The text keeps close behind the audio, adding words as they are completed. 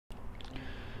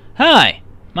Hi,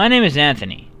 my name is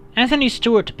Anthony. Anthony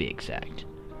Stewart to be exact.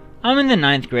 I'm in the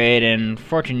 9th grade and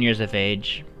 14 years of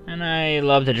age, and I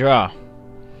love to draw.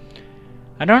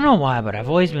 I don't know why, but I've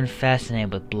always been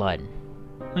fascinated with blood.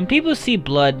 When people see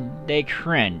blood, they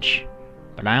cringe,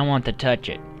 but I want to touch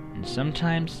it, and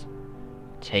sometimes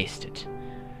taste it.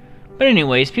 But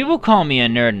anyways, people call me a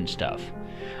nerd and stuff.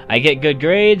 I get good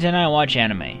grades and I watch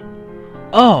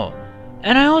anime. Oh,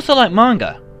 and I also like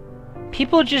manga.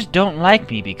 People just don't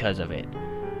like me because of it.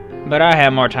 But I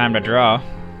have more time to draw.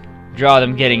 Draw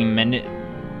them getting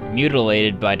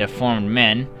mutilated by deformed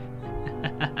men.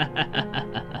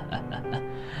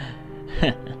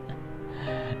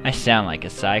 I sound like a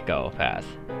psychopath,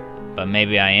 but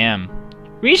maybe I am.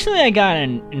 Recently I got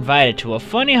invited to a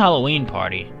funny Halloween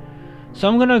party, so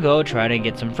I'm gonna go try to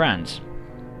get some friends.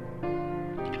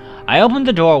 I opened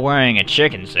the door wearing a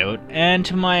chicken suit, and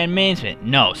to my amazement,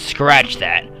 no, scratch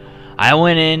that. I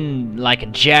went in like a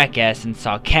jackass and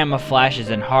saw camouflages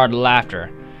and hard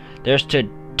laughter. There stood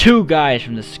 2 guys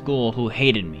from the school who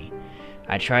hated me.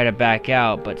 I tried to back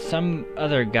out, but some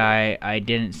other guy I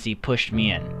didn't see pushed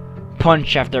me in.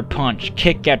 Punch after punch,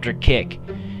 kick after kick.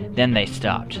 Then they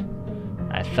stopped.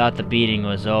 I thought the beating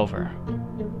was over,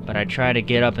 but I tried to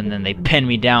get up and then they pinned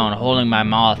me down, holding my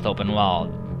mouth open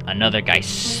while another guy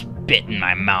spit in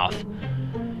my mouth.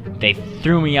 They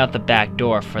threw me out the back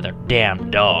door for their damn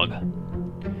dog.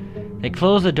 They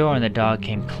closed the door and the dog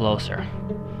came closer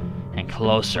and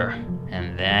closer,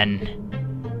 and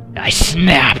then I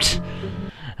snapped.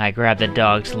 I grabbed the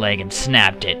dog's leg and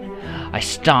snapped it. I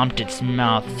stomped its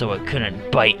mouth so it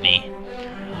couldn't bite me.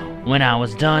 When I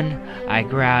was done, I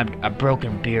grabbed a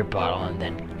broken beer bottle and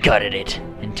then gutted it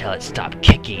until it stopped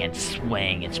kicking and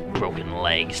swaying its broken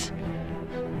legs.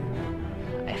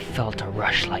 I felt a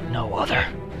rush like no other.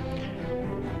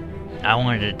 I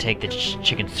wanted to take the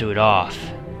chicken suit off.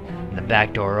 The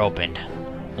back door opened.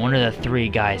 One of the 3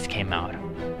 guys came out.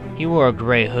 He wore a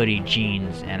gray hoodie,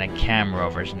 jeans, and a camera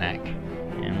over his neck,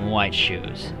 and white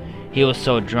shoes. He was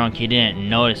so drunk he didn't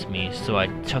notice me, so I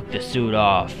took the suit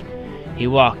off. He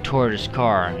walked toward his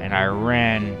car, and I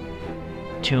ran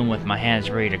to him with my hands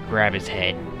ready to grab his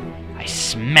head. I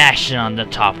smashed it on the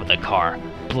top of the car.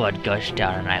 Blood gushed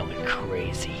out and I went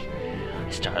crazy. I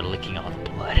started licking all the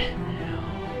blood.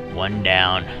 1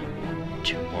 down,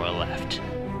 2 more left.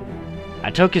 I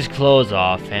took his clothes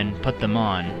off and put them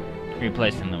on,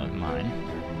 replacing them with mine.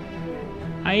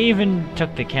 I even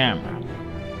took the camera.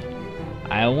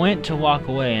 I went to walk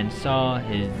away and saw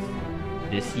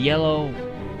this yellow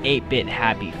 8-bit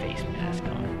happy face mask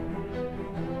on.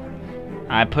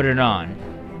 I put it on.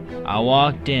 I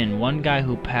walked in, one guy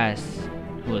who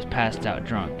was passed out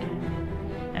drunk,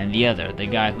 and the other, the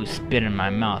guy who spit in my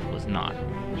mouth, was not.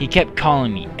 He kept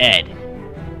calling me Ed.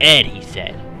 Ed, he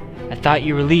said. I thought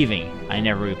you were leaving. I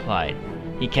never replied.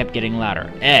 He kept getting louder.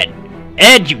 Ed!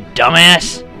 Ed, you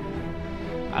dumbass!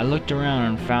 I looked around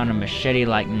and found a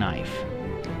machete-like knife.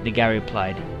 The guy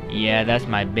replied, yeah, that's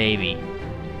my baby.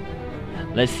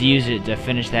 Let's use it to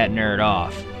finish that nerd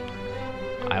off.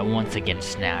 I once again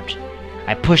snapped.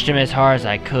 I pushed him as hard as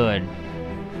I could.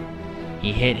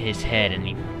 He hit his head and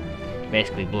he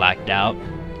basically blacked out.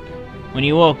 When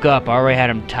he woke up, I already had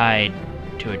him tied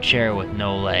to a chair with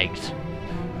no legs.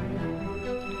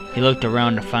 He looked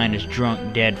around to find his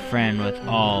drunk, dead friend with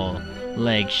all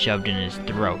legs shoved in his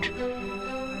throat.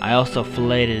 I also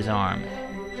filleted his arm.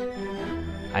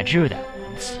 I drew that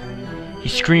once. He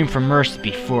screamed for mercy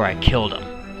before I killed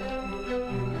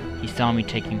him. He saw me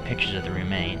taking pictures of the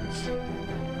remains.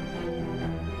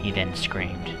 He then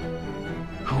screamed,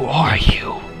 "Who are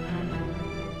you?"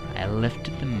 I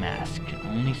lifted the mask,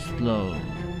 only slow,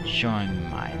 showing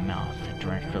my mouth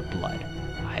drenched with blood.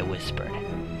 I whispered,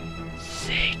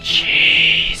 "Say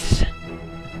cheese."